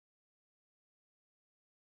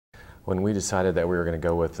When we decided that we were going to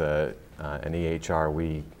go with an EHR,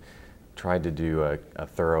 we tried to do a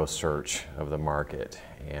thorough search of the market,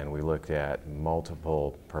 and we looked at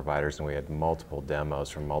multiple providers, and we had multiple demos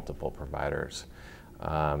from multiple providers.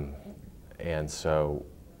 And so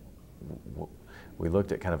we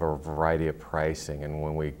looked at kind of a variety of pricing, and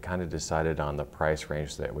when we kind of decided on the price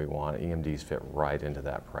range that we want, e-MDs fit right into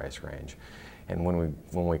that price range. And when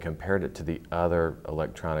we compared it to the other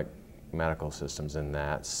electronic medical systems in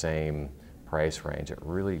that same price range, it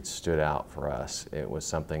really stood out for us. It was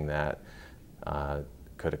something that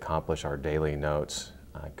could accomplish our daily notes,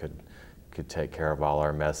 could take care of all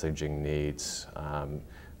our messaging needs,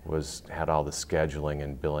 had all the scheduling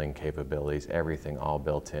and billing capabilities, everything all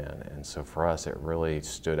built in. And so for us, it really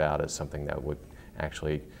stood out as something that we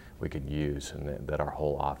could use, and that our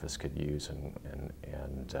whole office could use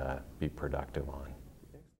and be productive on.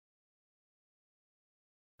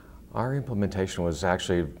 Our implementation was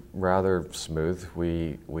actually rather smooth.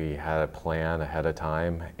 We had a plan ahead of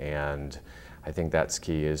time, and I think that's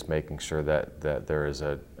key, is making sure that there is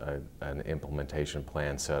an implementation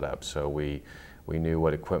plan set up. So we knew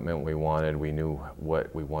what equipment we wanted, we knew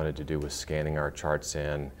what we wanted to do with scanning our charts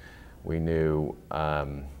in, we knew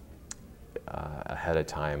ahead of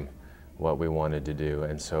time what we wanted to do.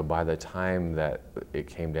 And so by the time that it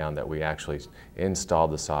came down that we actually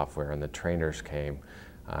installed the software and the trainers came,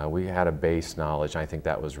 we had a base knowledge. I think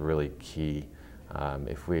that was really key.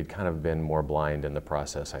 If we had kind of been more blind in the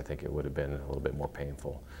process, I think it would have been a little bit more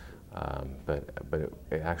painful. But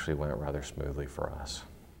it actually went rather smoothly for us.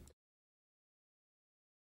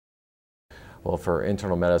 Well, for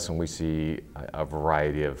internal medicine, we see a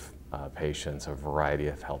variety of patients, a variety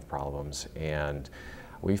of health problems, and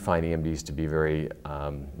we find e-MDs to be very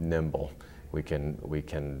nimble. We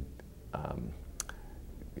can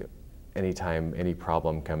anytime any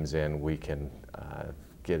problem comes in, we can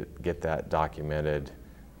get that documented.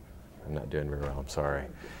 I'm not doing very well, I'm sorry.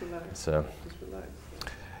 Just relax. So, just relax.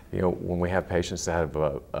 You know, when we have patients that have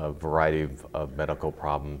a variety of medical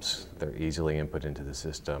problems, they're easily input into the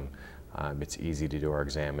system. It's easy to do our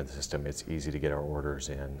exam in the system. It's easy to get our orders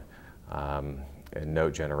in. And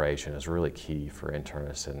note generation is really key for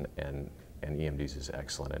internists, and e-MDs is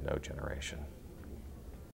excellent at note generation.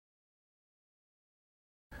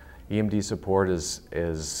 e-MD support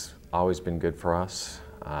is always been good for us.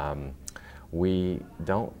 We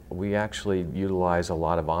actually utilize a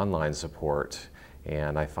lot of online support,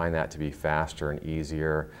 and I find that to be faster and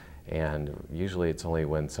easier, and usually it's only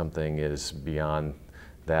when something is beyond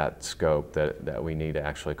that scope that we need to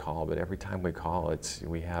actually call. But every time we call, it's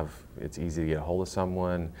easy to get a hold of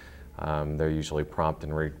someone. They're usually prompt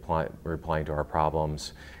in replying to our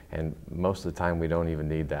problems, and most of the time we don't even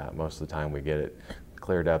need that. Most of the time we get it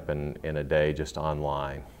cleared up in a day just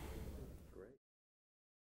online.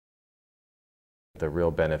 The real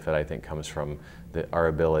benefit, I think, comes from our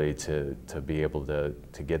ability to be able to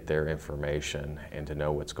get their information and to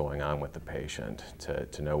know what's going on with the patient,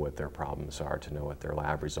 to know what their problems are, to know what their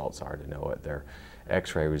lab results are, to know what their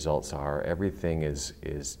x-ray results are. Everything is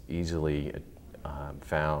easily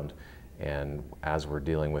found, and as we're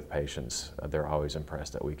dealing with patients, they're always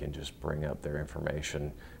impressed that we can just bring up their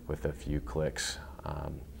information with a few clicks.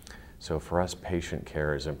 So for us, patient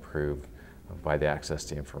care is improved by the access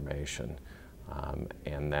to information.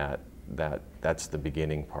 And that's the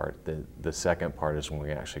beginning part. The second part is when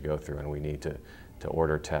we actually go through and we need to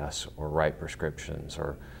order tests or write prescriptions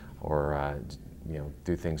or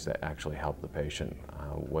do things that actually help the patient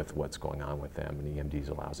with what's going on with them. And e-MDs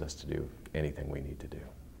allows us to do anything we need to do.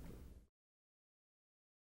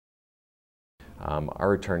 Our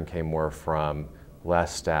return came more from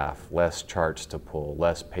less staff, less charts to pull,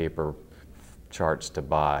 less paper charts to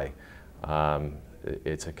buy.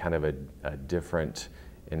 It's a kind of a different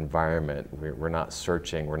environment. We're not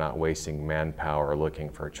searching, we're not wasting manpower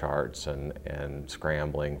looking for charts and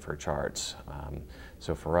scrambling for charts.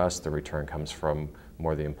 So for us, the return comes from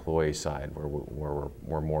more the employee side, where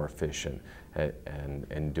we're more efficient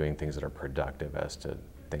and doing things that are productive as to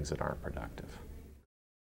things that aren't productive.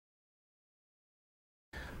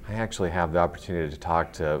 I actually have the opportunity to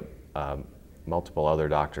talk to multiple other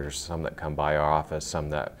doctors, some that come by our office, some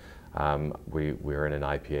that we're in an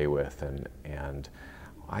IPA with, and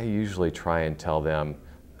I usually try and tell them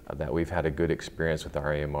that we've had a good experience with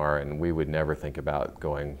our AMR, and we would never think about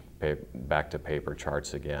going back to paper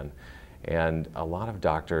charts again. And a lot of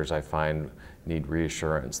doctors, I find, need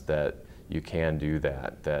reassurance that you can do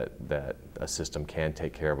that a system can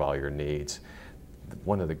take care of all your needs.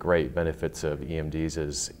 One of the great benefits of e-MDs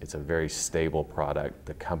is it's a very stable product.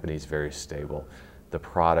 The company's very stable. The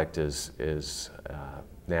product is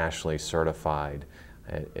nationally certified,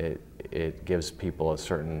 it gives people a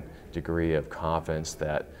certain degree of confidence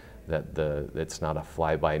that it's not a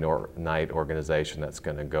fly-by-night organization that's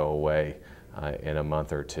going to go away in a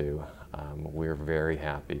month or two. We're very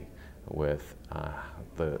happy with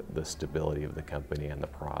the stability of the company and the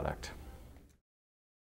product.